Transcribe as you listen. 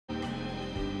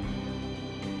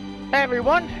Hey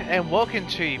everyone, and welcome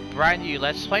to a brand new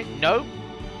Let's Play. No,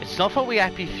 it's not for We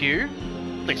Happy Few,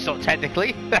 at least not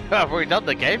technically, I've already done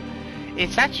the game.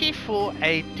 It's actually for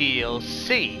a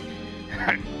DLC.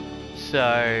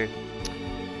 So,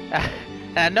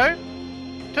 no,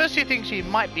 first two things you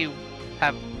might be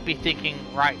thinking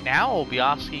right now, or be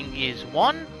asking is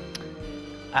one,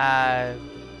 how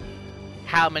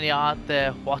many are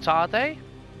there, what are they?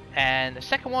 And the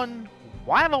second one,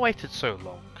 why have I waited so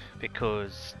long?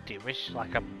 Because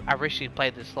I originally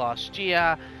played this last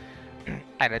year,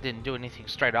 and I didn't do anything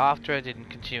straight after. I didn't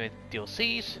continue with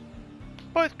DLCs.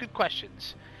 Both good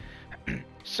questions.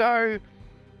 So,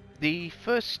 to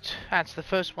answer the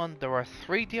first one, there are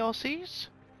 3 DLCs.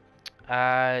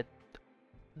 I'll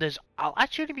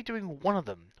actually only be doing one of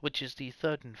them, which is the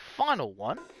third and final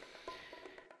one.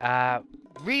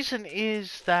 Reason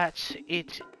is that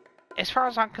as far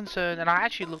as I'm concerned, and I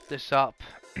actually looked this up,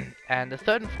 and the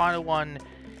third and final one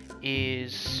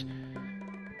is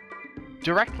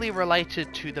directly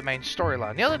related to the main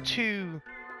storyline. The other two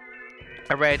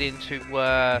I read into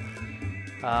were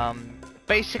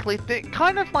basically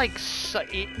kind of like,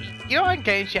 you know, in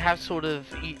games you have sort of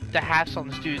they have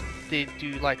something to do. They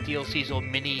do like DLCs or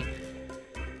mini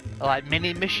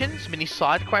missions, mini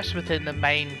side quests within the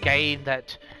main game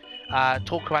that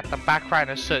talk about the background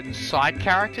of certain side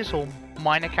characters or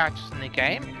minor characters in the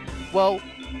game. Well,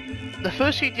 the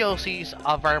first 2 DLCs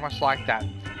are very much like that.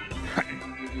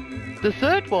 The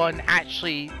third one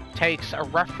actually takes a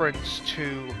reference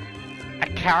to a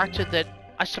character that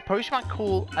I suppose you might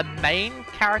call a main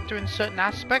character in certain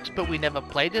aspects, but we never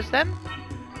played as them.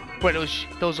 But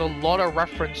there was a lot of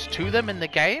reference to them in the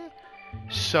game.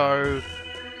 So,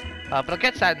 but I'll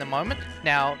get to that in a moment.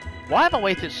 Now, why have I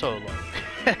waited so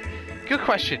long? Good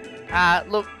question.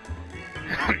 Look,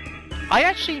 I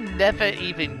actually never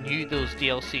even knew those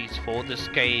DLCs for this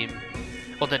game,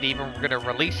 or that even were going to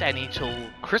release any till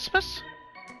Christmas,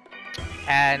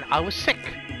 and I was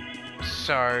sick,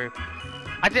 so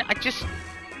because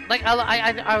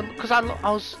I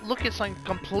was looking at something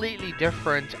completely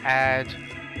different, and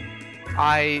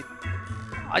I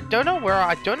don't know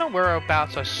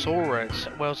whereabouts I saw it.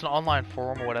 Well, it was an online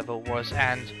forum or whatever it was,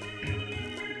 and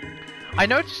I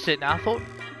noticed it, and I thought,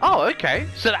 oh, okay,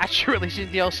 so they're actually releasing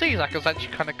DLCs, like, it was actually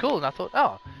kind of cool, and I thought,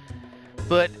 oh,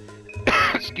 but,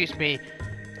 excuse me,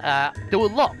 they were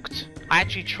locked. I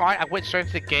went straight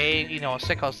into the game, you know, I was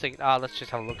sick, I was thinking, let's just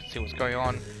have a look and see what's going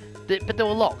on, but they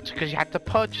were locked, because you had to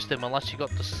purchase them unless you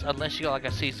got like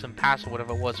a season pass or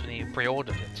whatever it was when you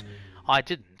pre-ordered it. I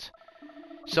didn't.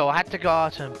 So I had to go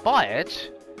out and buy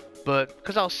it, but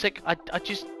because I was sick, I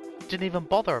just didn't even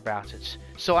bother about it.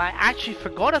 So I actually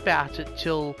forgot about it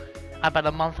till about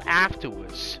a month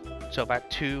afterwards, so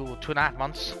about 2 or 2.5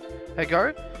 months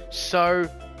ago. So,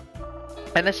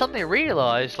 and then suddenly I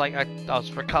realized, like, I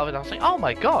was recovered. I was like, oh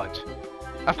my god,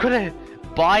 I've got to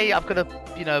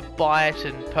you know, buy it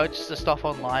and purchase the stuff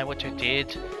online, which I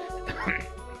did,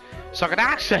 so I could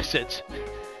access it.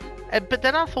 But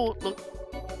then I thought,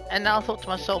 to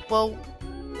myself, well,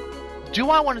 do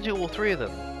I want to do all 3 of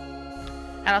them?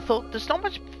 And I thought, there's not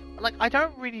much, like, I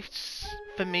don't really,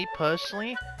 for me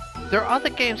personally, there are other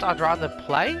games I'd rather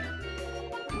play,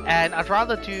 and I'd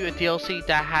rather do a DLC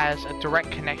that has a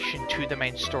direct connection to the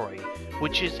main story,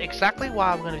 which is exactly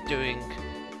why I'm going to be doing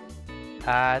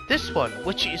this one,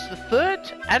 which is the third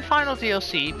and final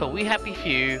DLC for We Happy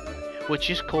Few,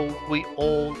 which is called We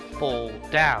All Fall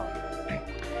Down.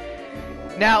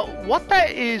 Now, what that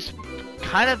is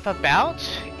kind of about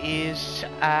is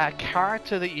a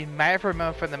character that you may have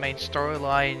remembered from the main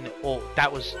storyline, or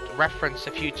that was referenced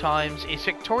a few times, is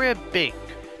Victoria Byng,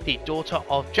 the daughter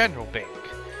of General Byng,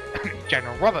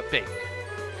 General Robert Byng.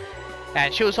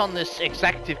 And she was on this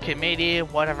executive committee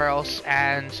and whatever else,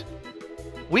 and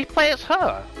we play as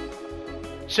her.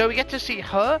 So we get to see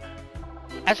her.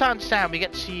 As I understand, we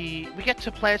get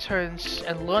to play as her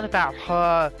and learn about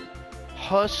her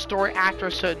story after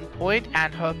a certain point,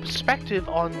 and her perspective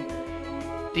on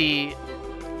the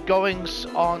goings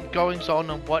on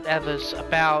and whatever's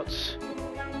about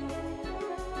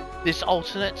this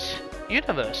alternate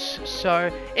universe.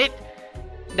 So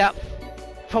now,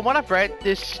 from what I've read,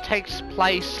 this takes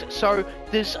place, so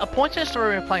there's a point in the story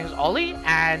where we're playing as Ollie,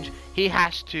 and he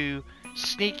has to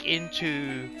sneak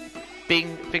into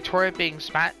Victoria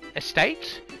Byng's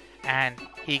estate, and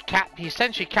he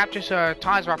essentially captures her,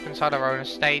 ties her up inside her own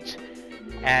estate,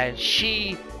 and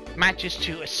she manages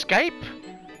to escape.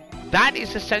 That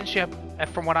is essentially,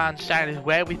 from what I understand, is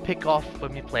where we pick off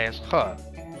when we play as her.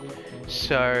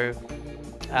 So,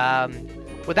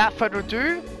 without further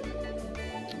ado,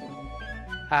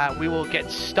 we will get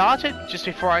started. Just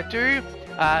before I do,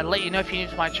 Let you know if you're new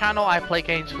to my channel, I play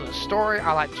games for the story.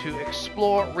 I like to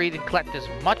explore, read, and collect as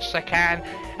much as I can.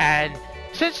 And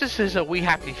since this is a We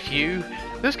Happy Few,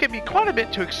 this can be quite a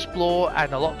bit to explore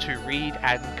and a lot to read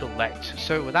and collect.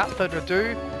 So without further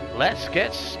ado, let's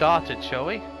get started, shall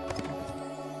we?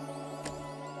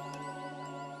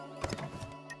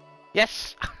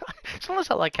 Yes! Sometimes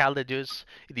I like how they do this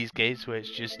in these games where it's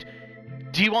just,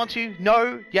 do you want to?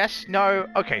 No? Yes? No?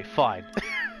 Okay, fine.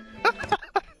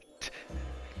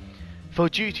 For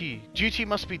duty, duty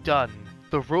must be done.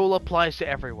 The rule applies to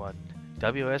everyone.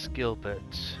 W.S.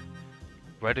 Gilbert.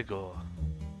 Rudiger.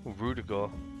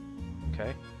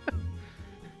 Okay.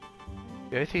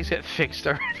 The only things get fixed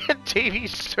are in TV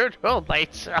sooner or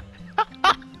later.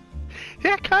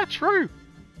 Yeah, kind of true.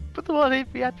 Put them on if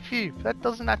we had a few. That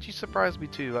doesn't actually surprise me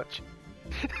too much.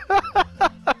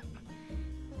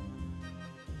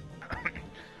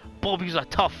 Bobbies are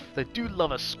tough. They do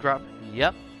love a scrap.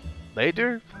 Yep, they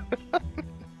do.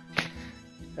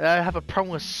 I have a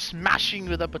problem with smashing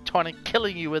with a baton and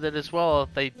killing you with it as well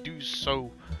if they do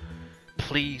so.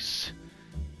 Please.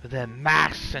 With their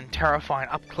mass and terrifying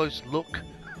up-close look.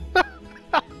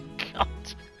 Oh, God.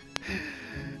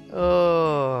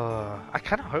 Oh, I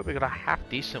kind of hope we got a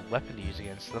half-decent weapon to use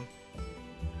against them.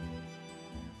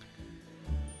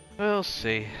 We'll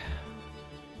see.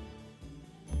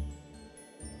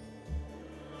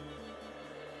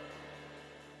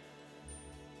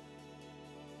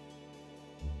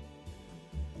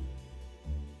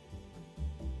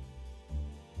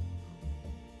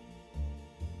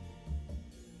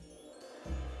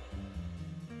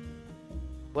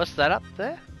 What's that up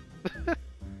there?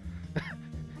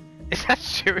 Is that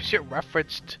seriously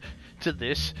referenced to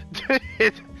this?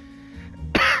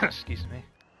 Excuse me.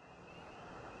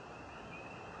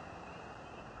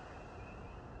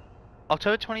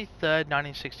 October 23rd,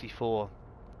 1964.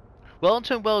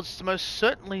 Wellington Wells is most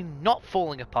certainly not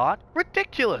falling apart.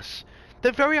 Ridiculous!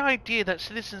 The very idea that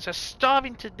citizens are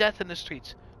starving to death in the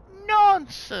streets.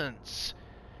 Nonsense!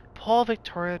 Poor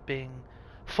Victoria Byng,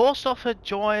 forced off her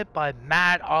joy by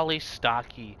mad Ollie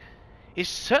Starkey, is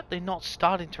certainly not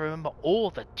starting to remember all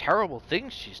the terrible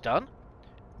things she's done.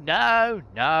 No,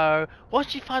 no,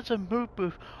 once she finds a mood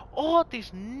booth, all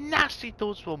these nasty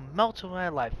thoughts will melt away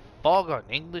like fog on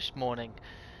English morning.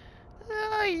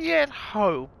 I yet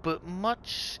hope, but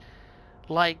much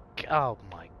like... Oh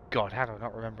my god, how do I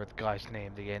not remember the guy's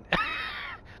name again?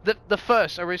 the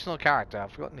first original character,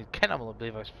 I've forgotten his... I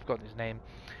believe I've forgotten his name.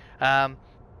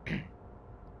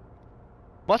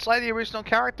 Much like the original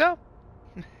character?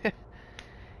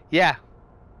 Yeah.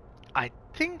 I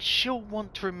think she'll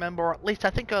want to remember, or at least I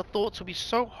think her thoughts will be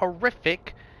so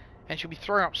horrific, and she'll be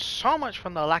throwing up so much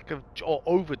from the lack of, or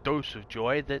overdose of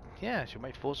joy, that, yeah, she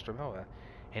might be forced to remember.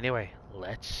 Anyway,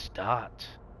 let's start.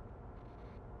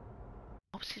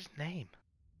 What was his name?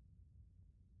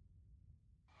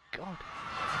 God.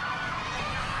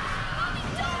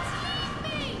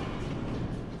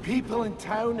 People in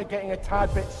town are getting a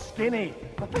tad bit skinny.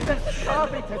 I think they're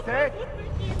starving to death.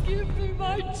 You give me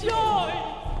my joy!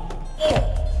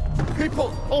 Oh,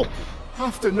 people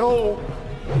have to know.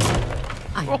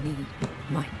 I need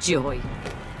my joy.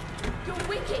 You're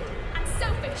wicked and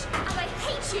selfish, and I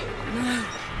hate you! No.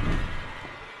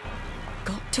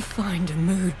 Got to find a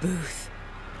mood booth.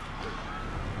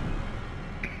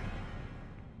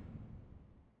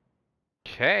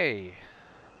 Okay.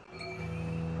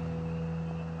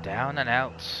 Down and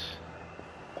out.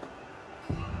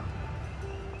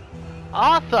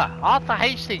 Arthur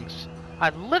Hastings!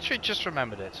 I literally just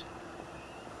remembered it.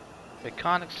 We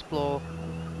can't explore.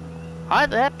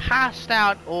 Either they're passed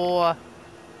out or...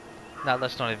 No,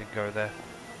 let's not even go there.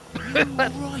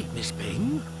 Right, Miss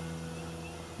Byng.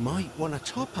 Might want to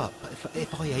top up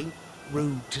if I ain't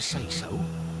rude to say so.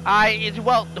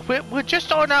 Well, we're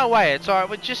just on our way. It's alright.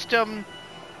 We're just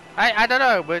I don't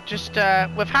know. We're just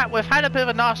we've had a bit of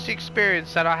a nasty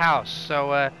experience at our house.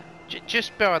 So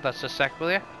just bear with us a sec,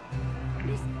 will you?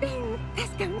 Miss Byng, there's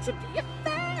going to be a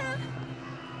fair.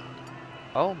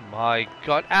 Oh my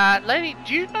god. Lady,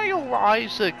 do you know your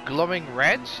eyes are glowing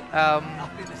red?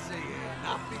 Nothing to see here,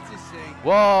 nothing to see.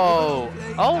 Whoa.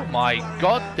 Oh my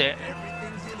god.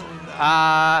 Everything's in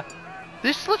order.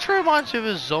 This literally reminds me of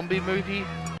a zombie movie.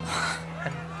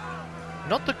 And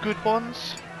not the good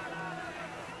ones.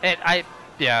 And I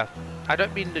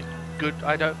don't mean the good,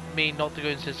 I don't mean not the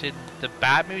good ones in the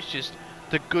bad movies, just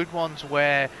the good ones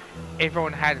where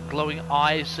everyone had glowing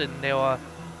eyes and they were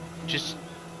just,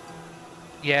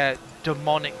 yeah,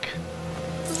 demonic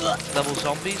level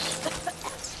zombies.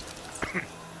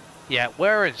 Yeah,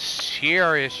 we're in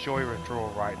serious joy withdrawal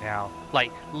right now.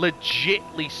 Like,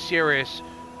 legitly serious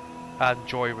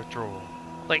joy withdrawal.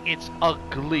 Like, it's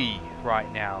ugly right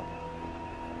now.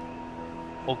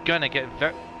 Or gonna get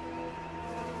very...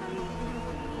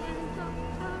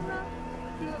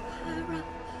 Look her up,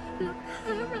 look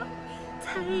her up.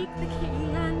 Take the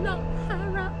key and lock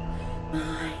her up,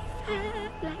 my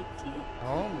fair lady.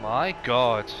 Oh my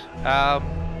god.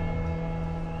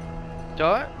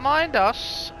 Don't mind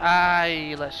us.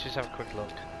 Let's just have a quick look.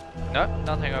 Nope,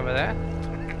 nothing over there.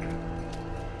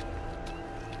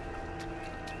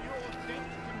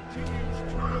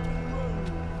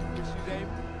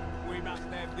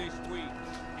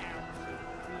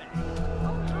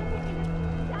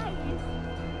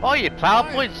 Oh, you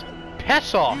plowboys,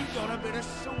 piss off! You got a bit of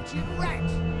salted rat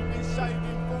you've been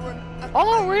saving for an...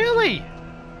 Oh, really?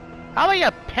 How about you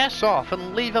piss off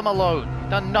and leave him alone?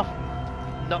 Done nothing.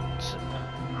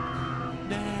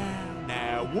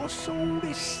 Now, what's all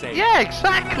this saying? Yeah,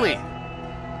 exactly.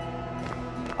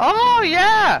 Oh,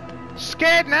 yeah.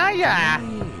 Scared now, yeah.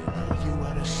 You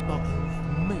had a spot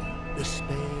of meat to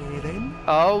spare then?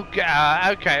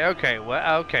 Okay.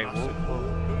 Well, okay.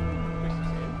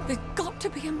 There's got to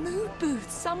be a mood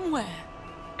booth somewhere.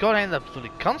 God, and the bloody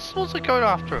constables are going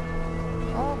after him.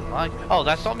 Oh my. Oh,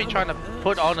 that's not me trying to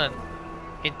put on an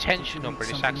intentional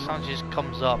British accent. It just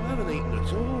comes up. I haven't eaten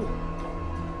at all.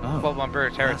 Oh, Well, my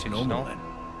British that's heritage, normal no? then.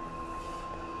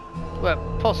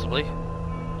 Well, possibly.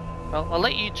 Well, I'll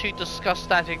let you two discuss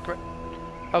that in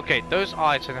Okay, those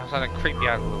eyes are starting to creep me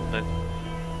out a little bit.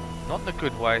 Not in a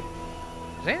good way.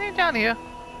 Is there anything down here?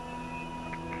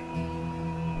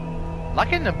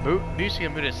 Like in the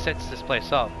museum mood that sets this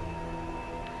place up.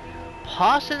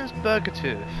 Parsons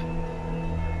Burgative.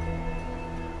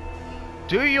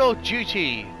 Do your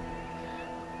duty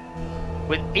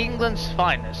with England's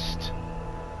finest.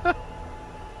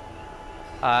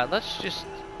 Let's just...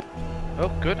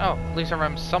 Oh, good. Oh, at least I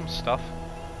remember some stuff.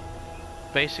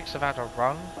 Basics of how to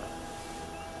run.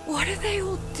 What are they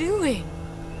all doing?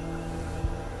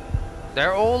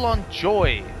 They're all on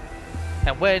joy.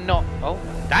 And we're not... Oh,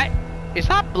 that... Is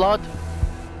that blood?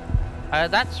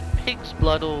 That's pig's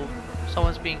blood or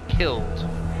someone's being killed.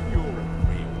 You're a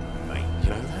real mate, you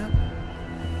know that?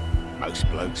 Most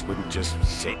blokes wouldn't just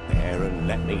sit there and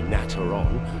let me natter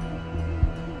on.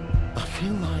 I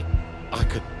feel like I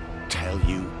could tell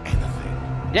you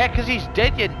anything. Yeah, 'cause he's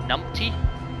dead, you numpty.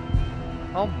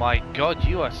 Oh my god,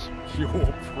 you are...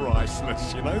 You're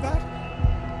priceless, you know that?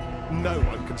 No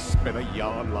one can spin a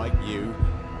yarn like you.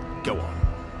 Go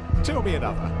on, tell me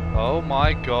another. Oh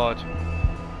my god.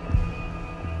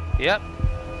 Yep.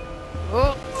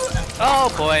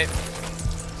 Oh boy.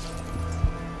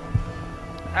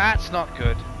 That's not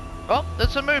good. Oh,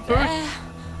 there's a mood booth. There.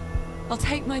 I'll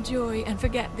take my joy and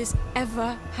forget this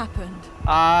ever happened.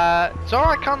 It's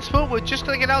alright, Constable. We're just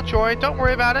gonna get our joy. Don't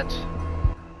worry about it.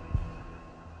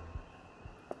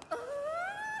 Oh,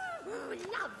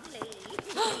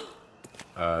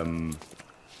 lovely.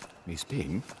 Miss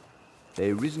Byng,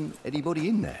 there isn't anybody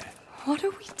in there. What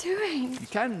are we doing? You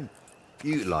can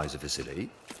utilise the facility.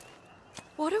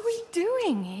 What are we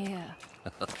doing here?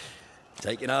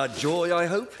 Taking our joy, I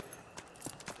hope?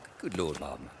 Good Lord,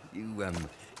 Mum.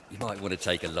 You might want to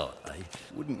take a lot, eh?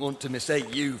 Wouldn't want to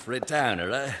mistake you for a towner,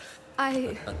 eh?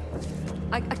 I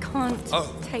can't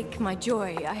take my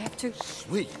joy. I have to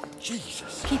Sweet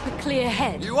Jesus. keep a clear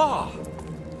head. You are!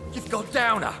 You've got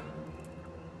downer!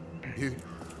 You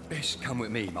best come with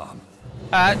me, Mum.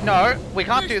 No, we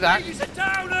can't do that. She's a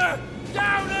downer!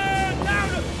 Downer!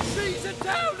 Downer! She's a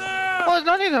downer! Well, there's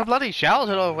no need to bloody shout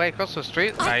it all the way across the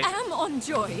street, I mate. am on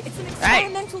joy. It's an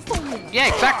experimental formula. Yeah,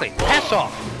 exactly. Pass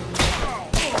off.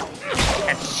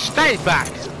 And stay back.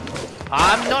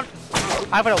 I'm not...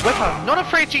 I've got a whip. I'm not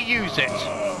afraid to use it.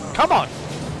 Come on.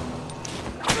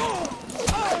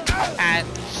 And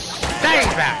stay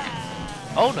back.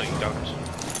 Oh, no, you don't.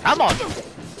 Come on.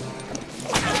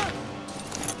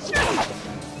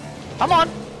 Come on.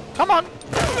 Come on.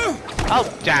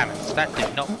 Oh, damn it. That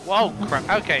did not... Whoa, crap.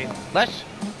 Okay, let's...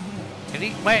 Can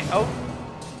he... Wait, oh.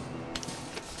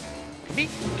 Can he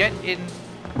get in...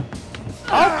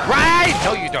 Oh, great!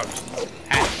 No, you don't.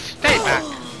 And stay back.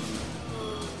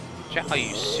 Are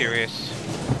you serious?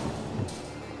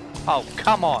 Oh,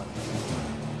 come on.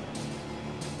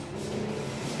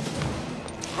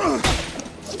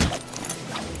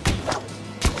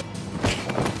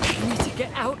 I need to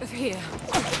get out of here.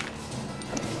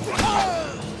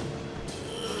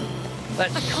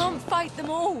 I can't fight them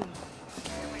all.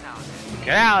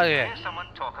 Get out of here. Hear someone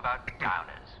talk about downers.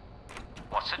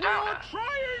 What's a downer?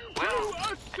 Well,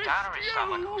 a downer is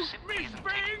someone who simply isn't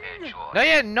taking their joy. No,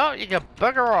 you're not. You can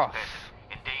bugger off.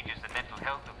 This endangers the mental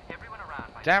health of everyone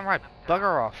around by Damn right,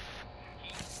 bugger off.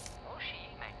 he or she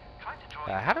may try to draw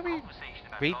How do we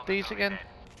read these again?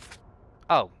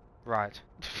 Oh, right.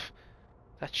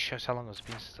 That shows how long it's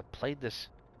been since I played this.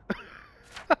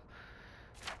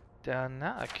 Down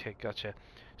now? Okay, gotcha.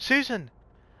 Susan,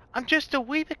 I'm just a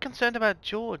wee bit concerned about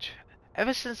George.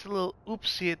 Ever since the little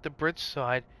oopsie at the bridge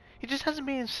side, he just hasn't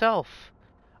been himself.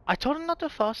 I told him not to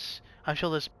fuss. I'm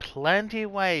sure there's plenty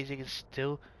of ways he can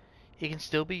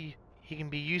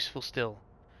be useful still.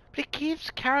 But he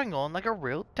keeps carrying on like a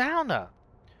real downer.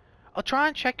 I'll try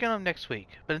and check in on him next week,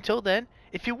 but until then,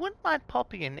 if you wouldn't mind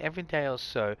popping in every day or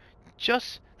so,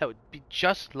 that would be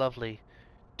just lovely.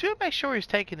 Do make sure he's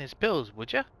taking his pills,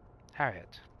 would you?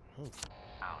 Harriet. Ooh.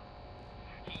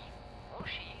 He or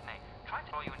she may try to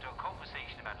draw you into a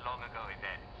conversation about long ago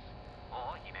events,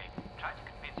 or he may try to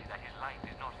convince you that his life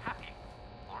is not happy,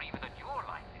 or even that your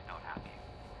life is not happy.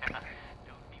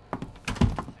 Don't be...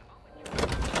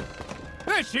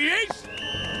 There she is!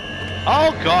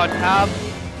 Oh God!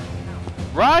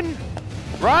 Run!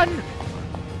 Run!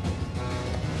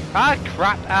 Ah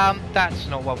crap! That's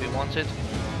not what we wanted.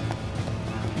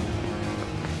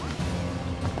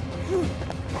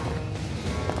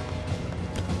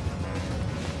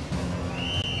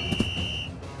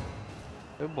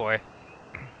 Oh boy.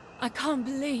 I can't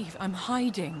believe I'm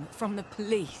hiding from the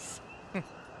police.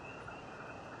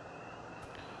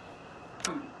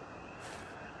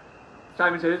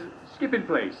 Simon says, skip in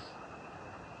place.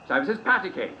 Simon says,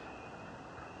 paticate.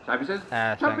 Simon says,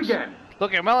 jump thanks. again.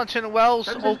 Look at Wellington Wells,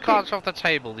 Simon all says, cards kick. off the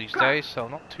table these Clap. days, so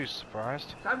I'm not too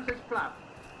surprised. Simon says, clap.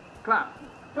 Clap.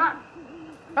 Clap.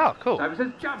 Oh, cool. Simon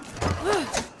says, jump.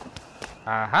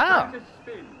 Aha! Simon says,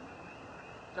 spin.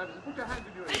 Simon says, put your hands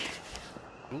in your ears.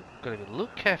 Ooh, gotta be a little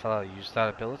careful how I use that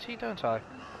ability, don't I?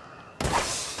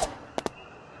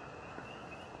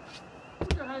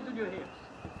 Put your hands in your hips.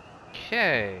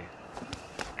 Okay.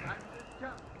 Simon says,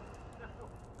 jump. No.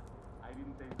 I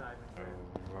didn't say Simon says.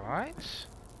 Right.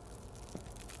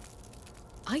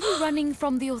 Are you running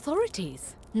from the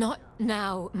authorities? Not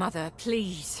now, Mother,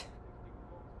 please.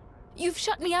 You've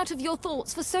shut me out of your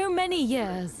thoughts for so many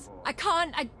years. I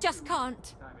just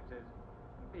can't. Simon says,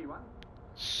 B1.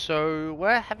 So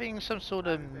we're having some sort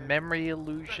of memory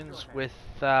illusions with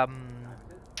her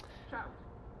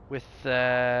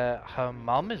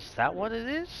mum. Is that what it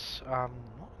is? I'm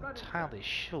not entirely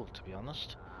sure, to be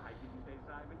honest.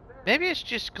 Maybe it's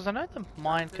just because I know the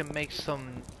mind can make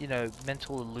some, you know,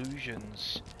 mental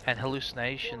illusions and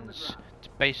hallucinations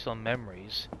based on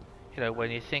memories. You know, when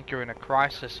you think you're in a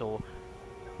crisis or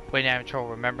when you're having trouble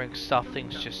remembering stuff,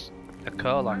 things just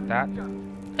occur like that.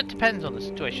 It depends on the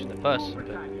situation, the person, but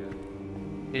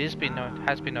it has been known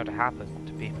to happen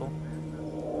to people.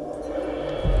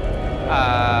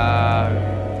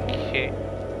 Okay.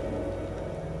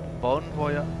 Bon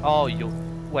voyage. Oh, you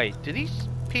wait. Do these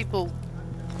people?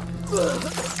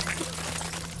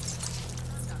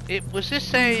 Was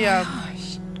this a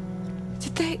Gosh.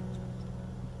 Did they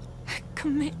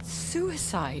commit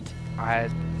suicide? I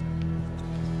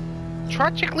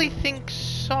tragically think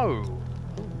so.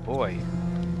 Oh boy.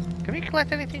 Can we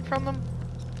collect anything from them?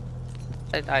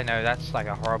 I know that's like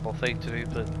a horrible thing to do,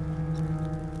 but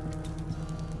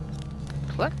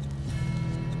collect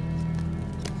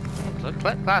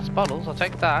glass bottles. I'll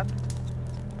take that.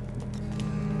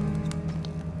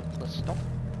 Let's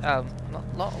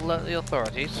not alert the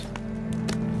authorities.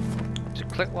 To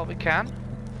collect what we can.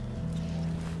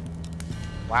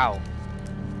 Wow.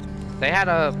 They had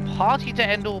a party to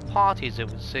end all parties, it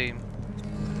would seem.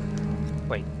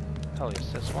 Wait. Oh yes,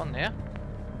 there's one there.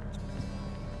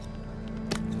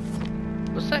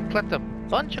 Looks like collect a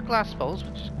bunch of glass bowls,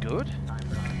 which is good.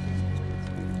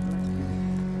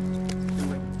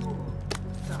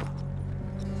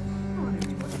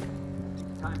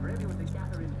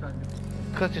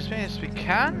 Collect as many as we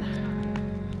can.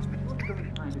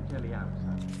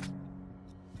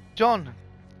 John,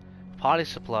 party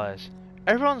supplies.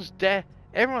 Everyone's dead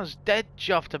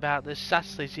chuffed about this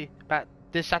Saturday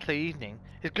evening.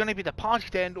 It's going to be the party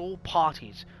to end all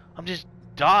parties. I'm just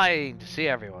dying to see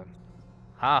everyone.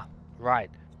 Ah, right.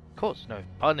 Of course, no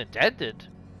pun intended.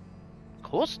 Of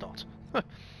course not.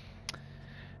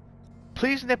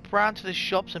 Please nip round to the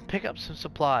shops and pick up some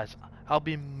supplies. I'll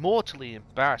be mortally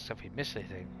embarrassed if we miss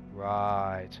anything.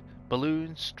 Right.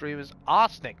 Balloons, streamers,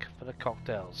 arsenic for the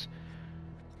cocktails.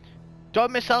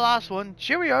 Don't miss our last one.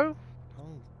 Cheerio. Oh,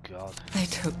 God. They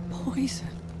took poison.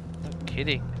 No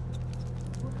kidding.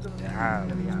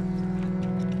 Damn.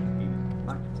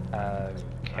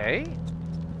 Okay.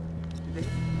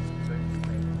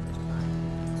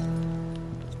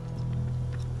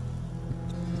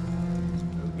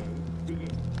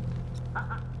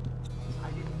 I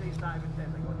didn't say Simon says I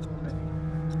got you ready.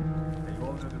 And you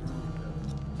all know the rules, though.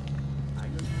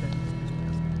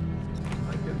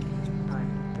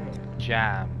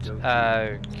 jammed.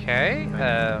 Okay.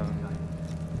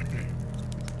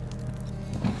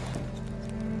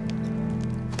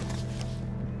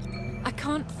 I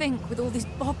can't think with all these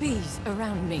bobbies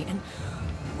around me and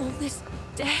all this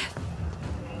death.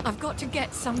 I've got to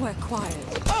get somewhere quiet.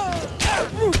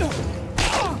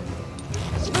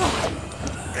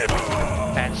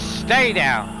 And stay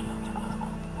down.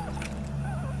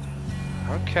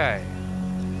 Okay.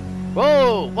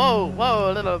 Whoa, whoa,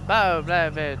 whoa, little blah, blah,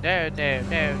 blah,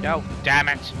 no, damn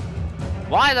it.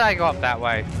 Why did I go up that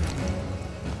way?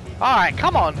 Alright,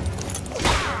 come on.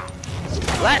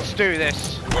 Let's do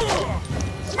this.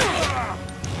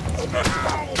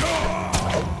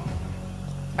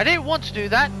 I didn't want to do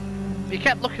that. He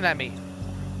kept looking at me.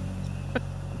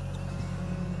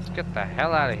 Let's get the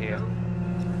hell out of here.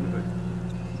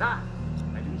 Ah,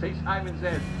 I didn't say Simon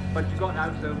says, but you got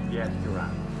out, so yes, you're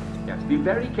out. Yes, be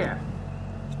very careful.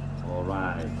 All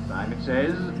right, Simon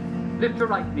says, lift your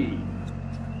right knee.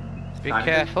 Be Simon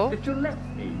careful. Says, lift your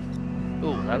left knee.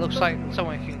 Ooh, that looks like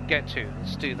someone can get to.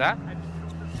 Let's do that.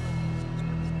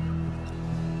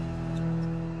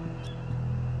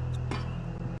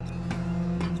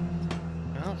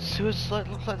 Well, suicide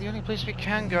looks like the only place we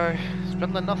can go. It's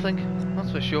better than nothing, that's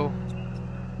for sure.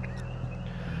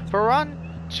 For run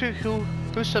to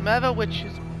whosoever, which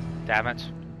is... Damn it.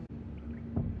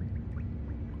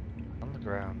 On the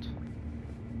ground.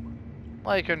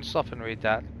 Well, you can stop and read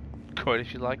that. Quite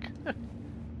if you like.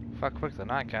 Far quicker than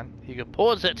I can. You can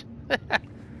pause it.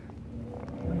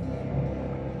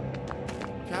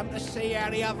 Come to see how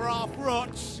the other half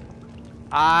rots.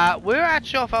 We're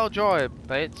actually off our joy a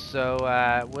bit, so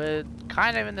we're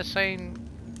kind of in the same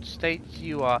state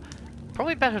you are.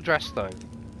 Probably better dressed though,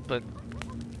 but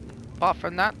apart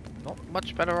from that, not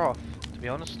much better off, to be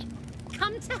honest.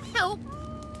 Come to help.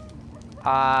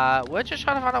 We're just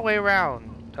trying to find our way around.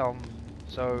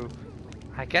 So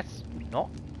I guess not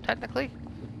technically.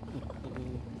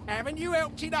 Haven't you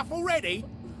helped enough already?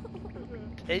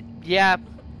 Yeah,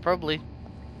 probably.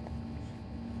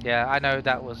 Yeah, I know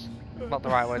that was not the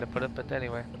right way to put it, but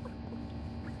anyway.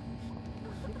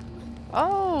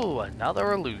 Oh,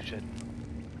 another illusion.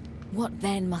 What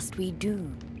then must we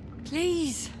do?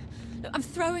 Please. I'm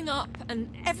throwing up and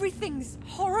everything's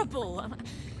horrible.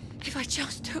 If I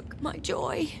just took my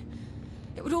joy,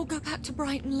 it would all go back to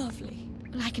bright and lovely.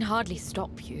 Well, I can hardly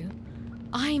stop you.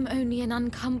 I'm only an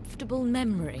uncomfortable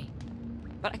memory.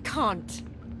 But I can't.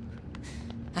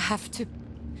 I have to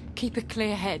keep a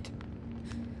clear head.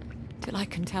 Till I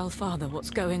can tell Father what's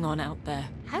going on out there.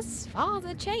 Has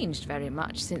Father changed very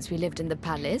much since we lived in the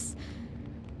palace?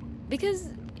 Because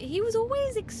he was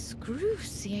always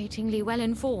excruciatingly well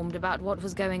informed about what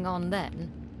was going on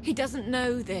then. He doesn't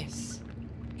know this.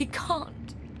 He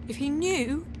can't. If he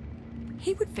knew,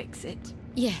 he would fix it.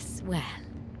 Yes, well.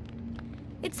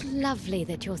 It's lovely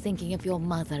that you're thinking of your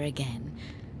mother again.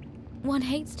 One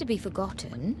hates to be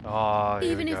forgotten. Oh,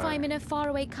 even if I'm in a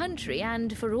faraway country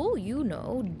and, for all you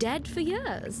know, dead for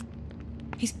years.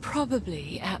 He's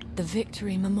probably at the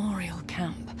Victory Memorial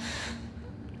Camp.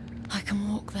 I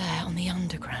can walk there on the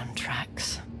underground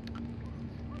tracks.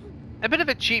 A bit of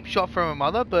a cheap shot from her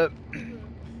mother, but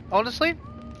honestly,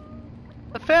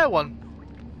 a fair one.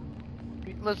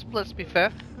 Let's be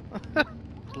fair.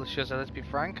 Let's be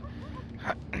frank.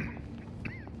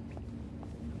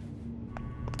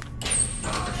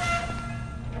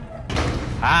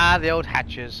 Ah, the old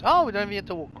hatches. Oh, we don't even have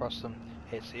to walk across them.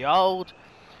 It's the old...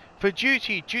 For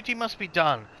duty, duty must be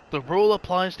done. The rule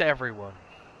applies to everyone.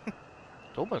 It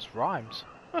almost rhymes.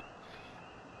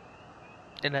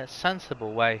 In a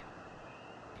sensible way.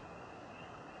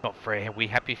 Not very we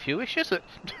happy fewish, is it?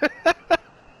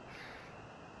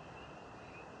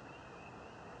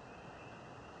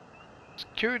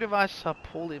 Security devices are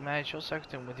poorly managed. You're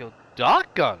circuiting with your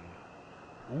dart gun.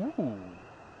 Ooh.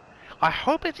 I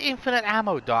hope it's infinite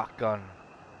ammo dart gun.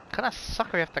 Kind of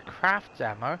sucker you have to craft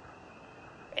ammo.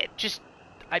 It just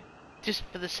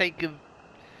for the sake of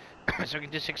so we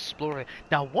can just explore it.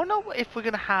 Now, I wonder if we're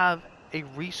gonna have a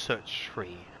research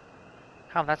tree.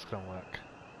 How that's gonna work?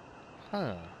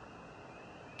 Huh.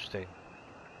 Interesting.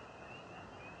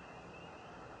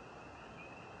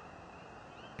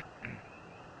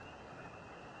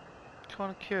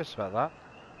 Kind of curious about that.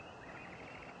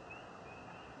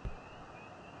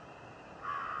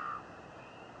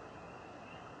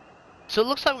 So it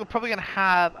looks like we're probably going to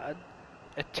have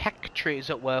a tech tree, as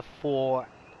it were, for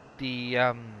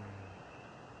the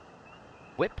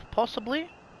whip, possibly?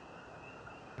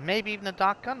 Maybe even the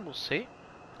dart gun, we'll see.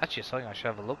 Actually, something I should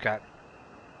have a look at.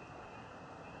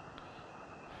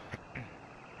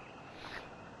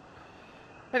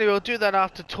 Anyway, we'll do that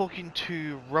after talking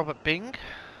to Robert Byng.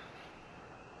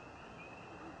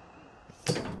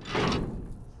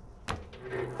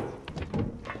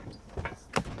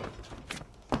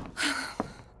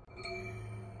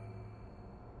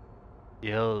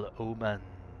 Ill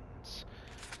omens.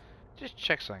 Just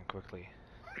check something quickly.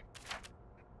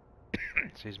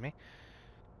 Excuse me.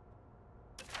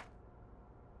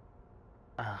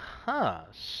 Aha,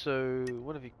 so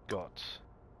what have you got?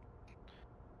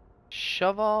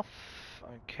 Shove off.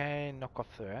 Okay, knock off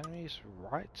their enemies.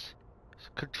 Right.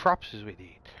 Contraptions we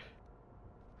need.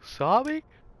 Sorry?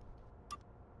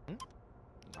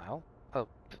 Well, oh.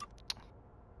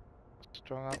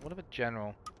 Strong out. What about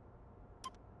general?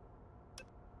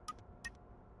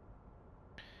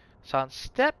 Silent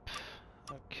step.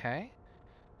 Okay.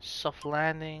 Soft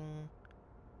landing.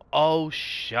 Oh,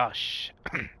 shush.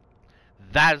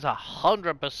 That is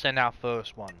 100% our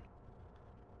first one.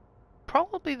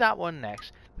 Probably that one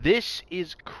next. This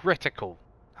is critical.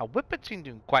 Our weapon's been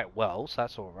doing quite well, so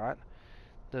that's alright.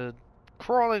 The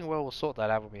crawling, well, we'll sort that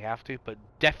out when we have to, but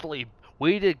definitely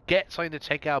we need to get something to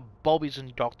take out bobbies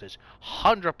and doctors.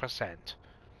 100%.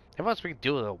 Everyone's we can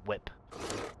do with a whip.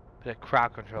 Bit of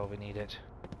crowd control if we need it.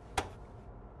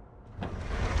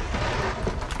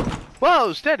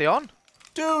 Whoa, steady on.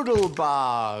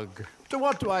 Doodlebug! To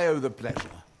what do I owe the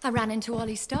pleasure? I ran into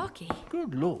Ollie Starkey.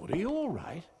 Good Lord, are you all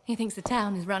right? He thinks the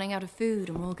town is running out of food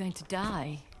and we're all going to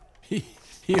die. He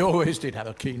always did have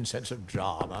a keen sense of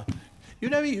drama. You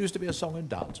know, he used to be a song and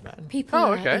dance man. People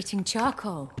are eating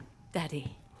charcoal,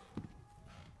 Daddy.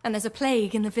 And there's a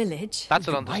plague in the village. That's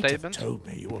an You understatement. might have told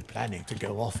me you were planning to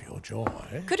go off your joy.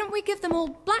 Couldn't we give them all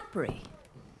blackberry?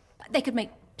 They could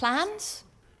make plans,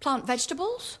 plant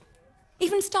vegetables,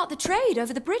 even start the trade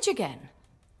over the bridge again.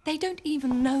 They don't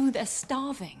even know they're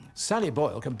starving. Sally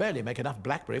Boyle can barely make enough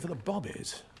blackberry for the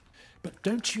bobbies. But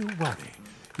don't you worry.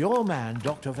 Your man,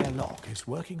 Dr. Verloc, is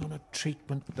working on a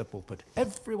treatment that will put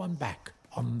everyone back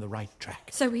on the right track.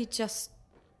 So we just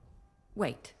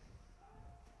wait.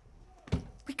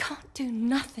 We can't do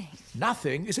nothing.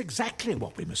 Nothing is exactly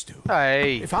what we must do.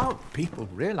 Hey. If our people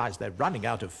realise they're running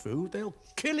out of food, they'll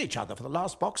kill each other for the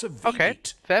last box of meat. Okay,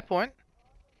 fair point.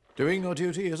 Doing your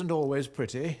duty isn't always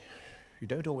pretty. You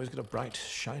don't always get a bright,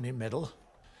 shiny medal.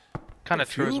 Kind of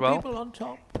true as well. People on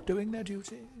top doing their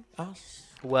duty, us,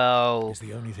 Well, is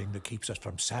the only thing that keeps us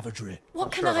from savagery.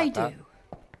 What can sure I about do?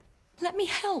 Let me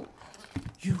help.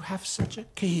 You have such a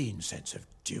keen sense of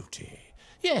duty.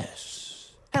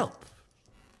 Yes, help.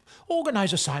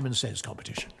 Organise a Simon Says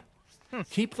competition.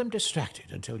 Keep them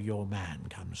distracted until your man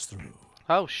comes through.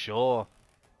 oh sure.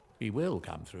 He will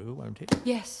come through, won't he?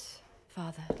 Yes,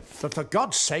 Father. But for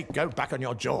God's sake, go back on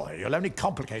your joy. You'll only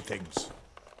complicate things.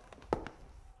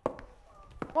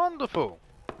 Wonderful.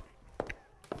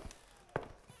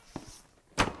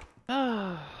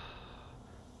 I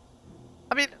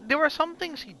mean, there are some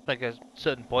things he like a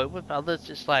certain point with, others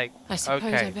it's like, I suppose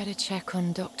okay. I'd better check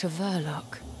on Dr.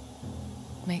 Verloc.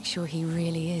 Make sure he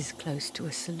really is close to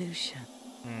a solution.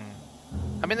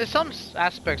 I mean, there's some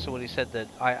aspects of what he said that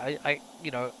I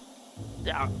you know,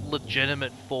 are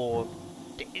legitimate for.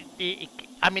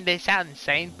 I mean, they sound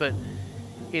insane, but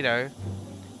you know,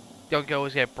 don't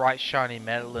always get bright, shiny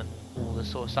metal and all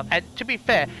this sort of stuff. And to be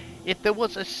fair, if there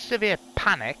was a severe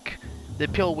panic, the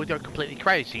pill would go completely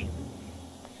crazy.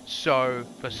 So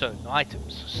for certain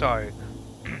items, so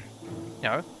you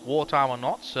know, wartime or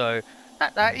not, so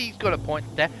that he's got a point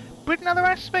there. But in other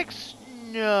aspects,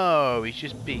 no, he's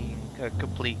just being a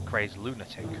complete crazy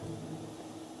lunatic.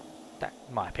 That,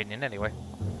 in my opinion, anyway.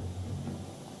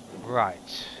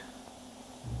 Right.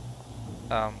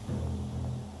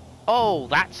 Oh,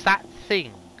 that's that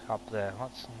thing up there.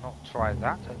 Let's not try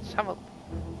that. Let's have a.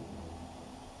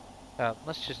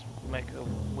 Let's just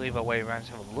weave our way around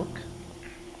to have a look.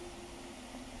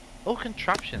 All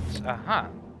contraptions. Aha.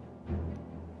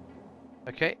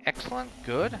 Okay, excellent,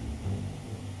 good.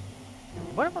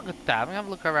 What have I got that? I'm gonna have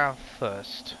a look around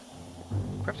first.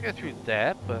 We have to go through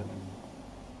there, but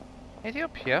anything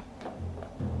up here?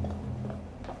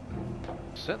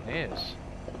 Certainly is.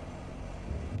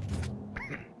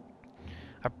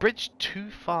 A bridge too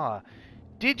far.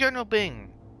 Dear General Byng,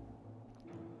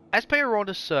 as per your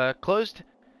orders, sir, close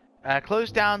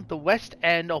down the west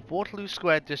end of Waterloo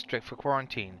Square district for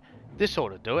quarantine. This ought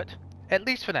to do it, at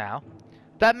least for now.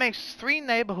 That makes 3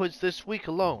 neighborhoods this week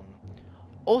alone.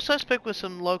 Also spoke with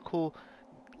some of the local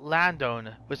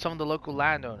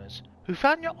landowners, who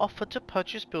found your offer to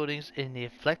purchase buildings in the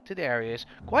afflicted areas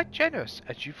quite generous,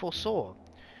 as you foresaw.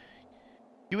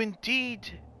 You indeed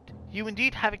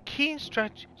have a keen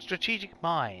strategic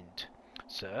mind,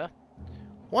 sir.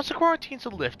 Once the quarantines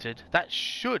are lifted, that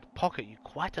should pocket you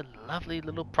quite a lovely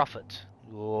little profit.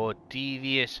 Oh,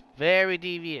 devious, very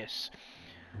devious.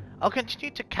 I'll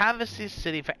continue to canvass this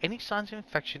city for any signs of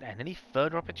infection and any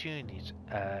further opportunities.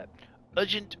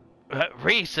 Urgent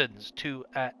reasons to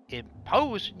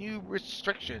impose new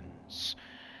restrictions.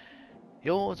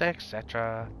 Yours,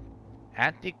 etc.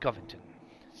 Anthony Covington.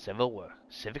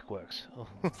 Civic Works.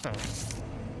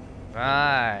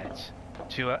 Right.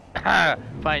 To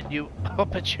find new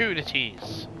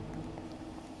opportunities.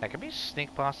 Now, can we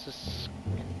sneak past this?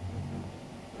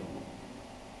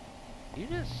 You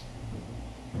just...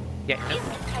 Yeah. You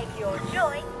can take your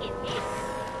joy in it.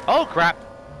 Oh, crap.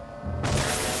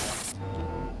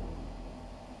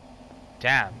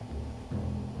 Damn.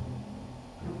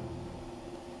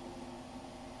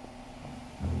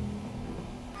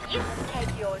 You can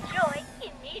take your joy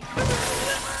in it.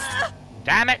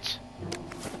 Damn it!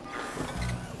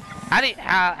 How do you...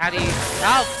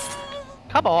 Oh!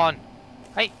 Come on!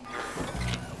 Hey!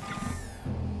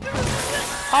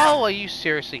 Oh, are you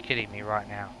seriously kidding me right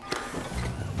now?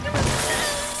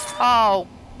 Oh,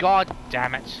 god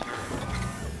damn it.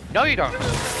 No, you don't.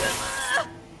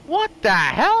 What the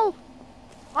hell?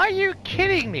 Are you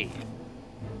kidding me?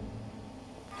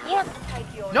 What?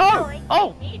 No!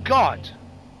 Oh, god!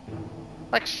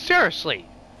 Like, seriously?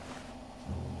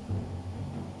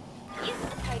 You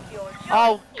can take your joy.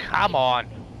 Oh, come on.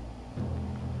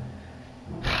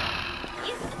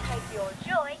 You can take your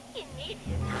joy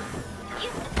immediately. You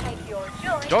can take your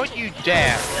joy. Don't you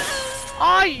dare!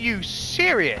 Are you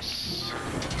serious?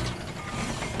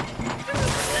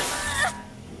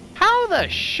 How the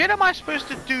shit am I supposed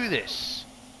to do this?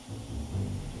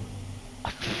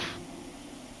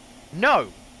 No!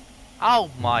 Oh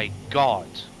my god.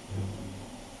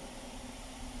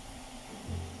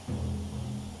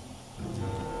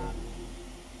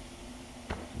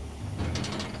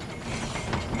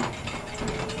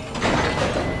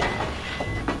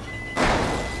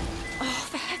 Oh,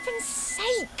 for heaven's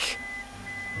sake!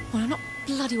 Well, I'm not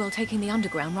bloody well taking the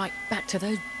underground right back to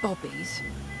those bobbies.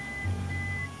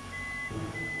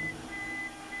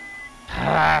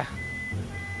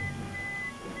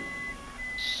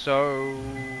 So,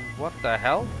 what the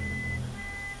hell?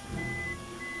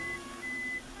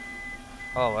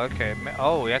 Oh, okay.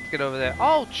 Oh, we have to get over there.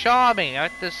 Oh, charming! I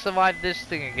have to survive this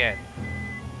thing again.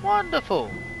 Wonderful!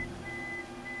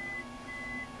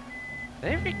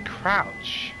 Did we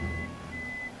crouch?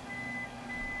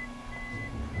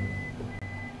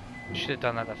 Should have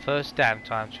done that the first damn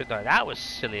time, shouldn't I? That was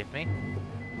silly of me.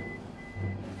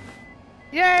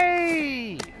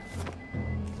 Yay!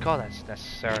 God, that's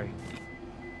necessary.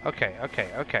 Okay, okay,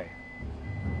 okay.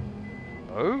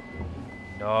 No.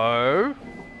 No.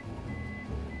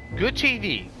 Good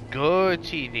TV. Good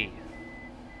TV.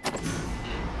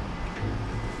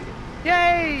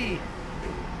 Yay!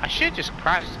 I should have just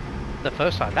crashed the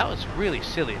first time. That was really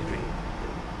silly of me.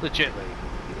 Legitly.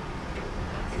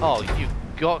 Oh, you've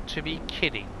got to be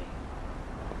kidding me.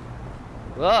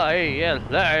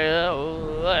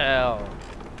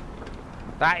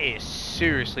 That is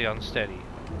seriously unsteady.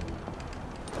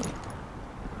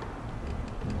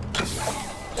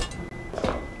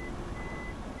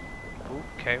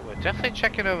 Okay, we're definitely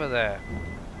checking over there.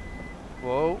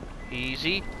 Whoa,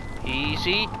 easy,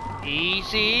 easy,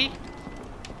 easy.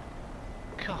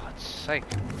 God's sake.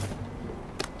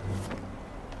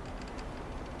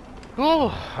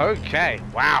 Oh, okay,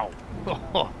 wow.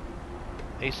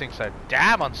 These things are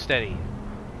damn unsteady.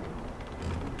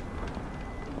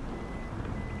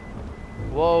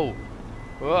 Whoa.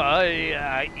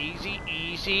 Easy,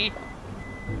 easy.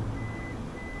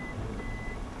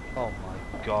 Oh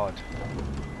my god.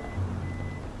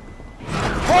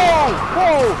 Whoa!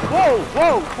 Whoa! Whoa!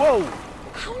 Whoa! Whoa!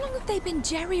 How long have they been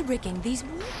jerry-rigging these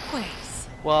walkways?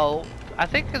 Well, I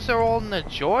think because they're all in the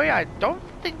Joy, I don't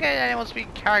think anyone's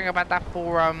been caring about that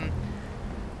for,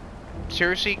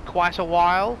 seriously, quite a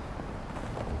while.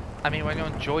 I mean, when you're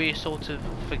on Joy, you sort of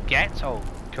forget. Oh,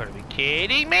 you gotta be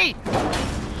kidding me!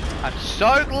 I'm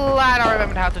so glad I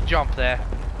remembered how to jump there.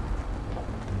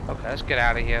 Okay, let's get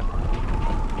out of here.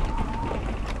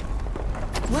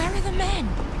 Where are the men?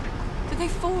 Did they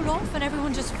fall off and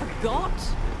everyone just forgot?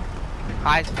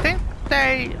 I think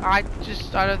they... I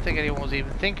don't think anyone was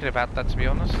even thinking about that, to be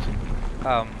honest.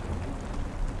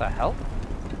 The hell?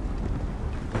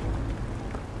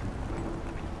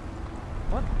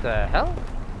 What the hell?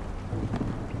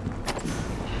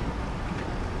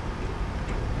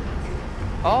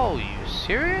 Oh, you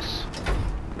serious?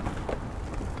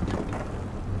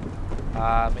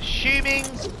 I'm assuming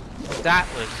that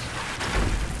was...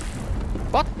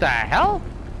 What the hell?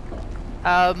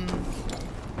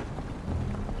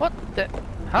 What the...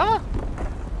 Huh?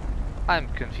 I'm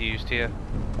confused here.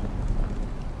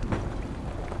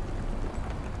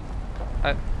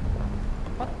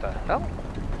 What the hell?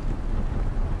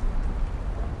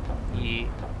 Yeah.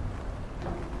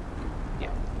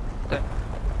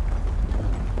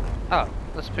 Oh,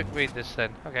 let's read this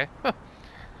then. Okay.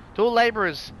 To all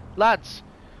labourers, lads,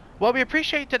 while we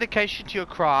appreciate your dedication to your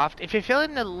craft, if you're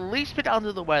feeling the least bit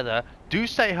under the weather, do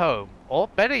stay home. Or,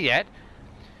 better yet,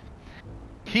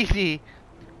 hie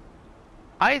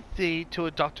thee to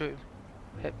a doctor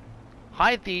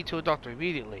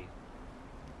immediately.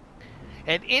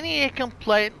 And any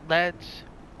complaint led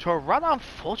to a rather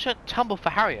unfortunate tumble for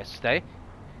Harry yesterday.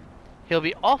 He'll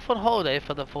be off on holiday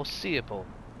for the foreseeable.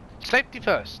 Safety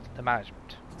first, the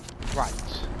management.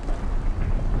 Right.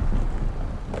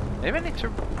 Maybe I need to...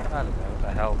 I don't know what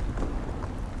the hell.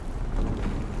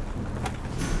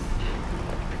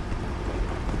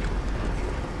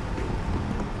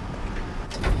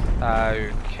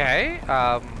 Okay,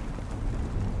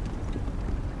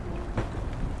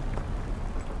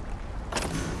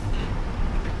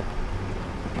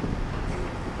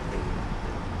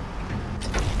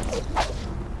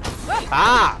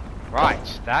 Ah!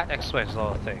 Right, that explains a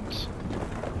lot of things.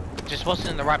 Just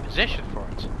wasn't in the right position for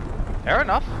it. Fair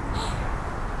enough.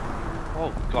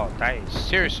 Oh god, that is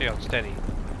seriously unsteady.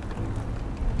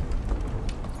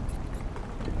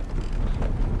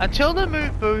 Until the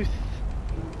move booth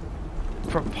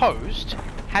proposed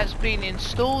has been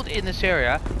installed in this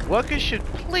area, workers should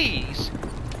please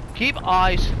keep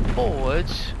eyes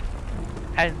forwards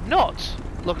and not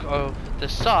look over the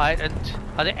side and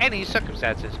under any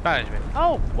circumstances. Management.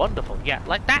 Oh, wonderful. Yeah,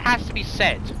 like that has to be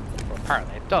said. Well,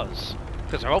 apparently it does.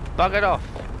 Because they're all buggered off.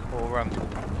 Or,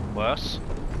 worse.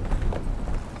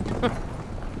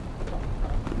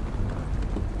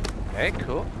 Okay,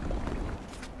 cool.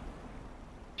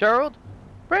 Gerald?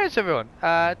 Where's everyone?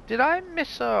 Did I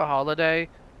miss a holiday?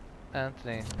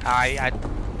 Anthony. I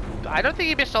don't think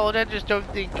you missed a holiday, I just don't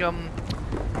think,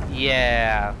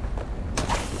 yeah.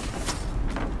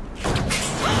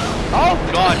 Oh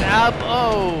god,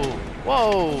 oh!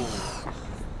 Whoa!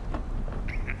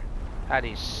 That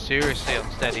is seriously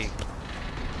unsteady.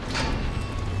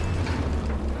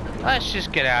 Let's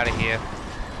just get out of here.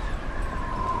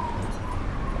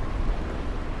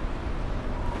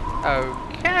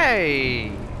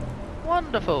 Okay!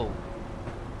 Wonderful!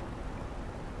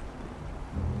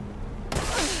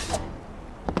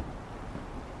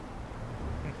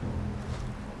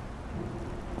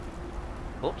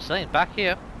 Oops, something's back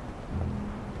here.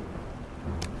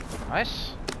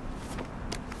 Nice.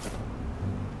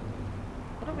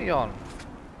 What are we on?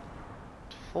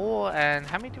 4, and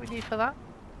how many do we need for that?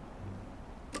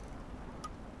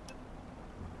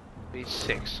 Be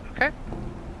 6, okay.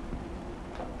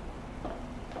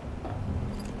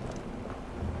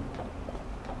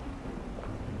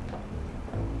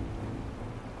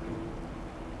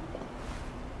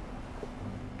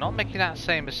 Not making that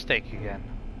same mistake again.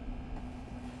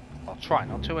 I'll try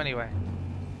not to anyway.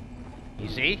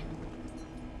 Easy.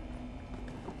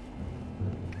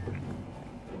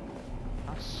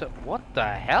 So, what the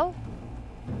hell?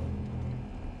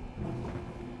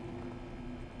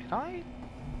 Can I?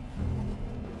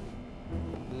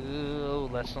 Ooh,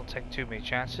 let's not take too many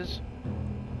chances.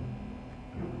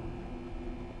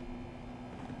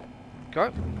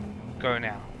 Go. Go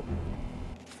now.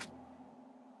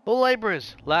 All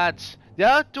labourers, lads, the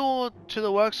outdoor to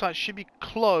the worksite should be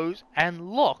closed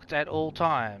and locked at all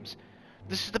times.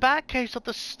 This is the bad case of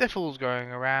the sniffles going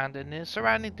around in the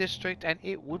surrounding district, and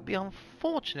it would be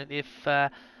unfortunate if,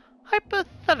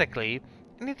 hypothetically,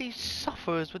 any of these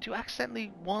sufferers were to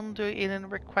accidentally wander in and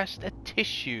request a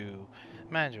tissue.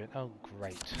 Management, oh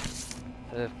great.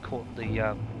 They've caught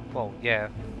the, well, yeah.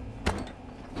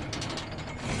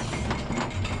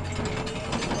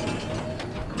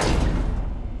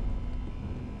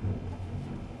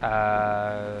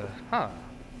 Huh.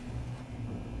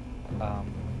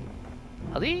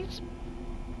 Are these?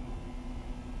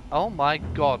 Oh my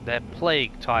god, they're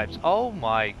plague types. Oh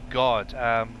my god,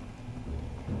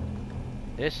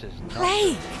 this is not...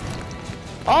 Plague!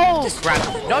 Oh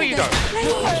crap! No you don't!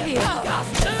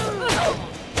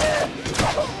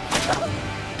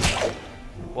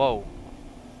 Whoa.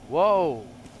 Whoa.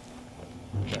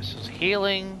 This is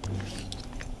healing.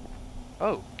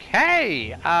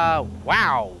 Okay!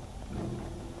 Wow!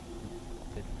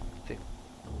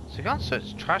 So you can't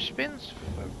search trash bins?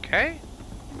 Okay.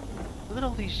 Look at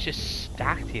all these just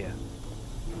stacked here.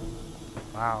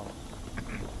 Wow.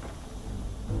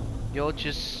 You're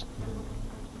just...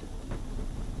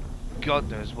 God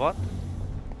knows what.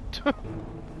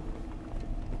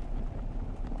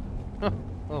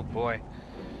 Oh boy.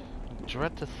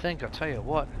 Dread to think, I'll tell you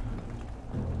what.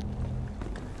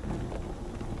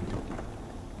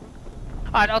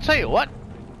 Alright, I'll tell you what.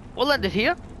 We'll end it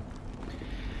here.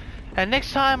 And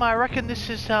next time, I reckon this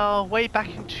is our way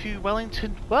back into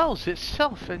Wellington Wells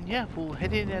itself, and yeah, we'll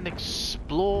head in and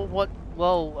explore what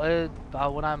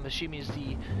I'm assuming is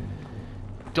the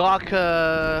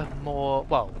darker, more,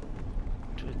 well,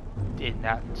 in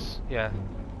that, yeah.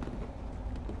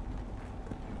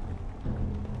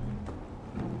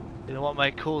 You know what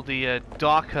might call the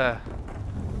darker,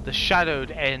 the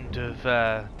shadowed end of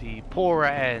the poorer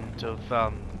end of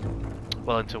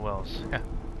Wellington Wells.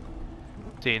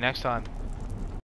 See you next time.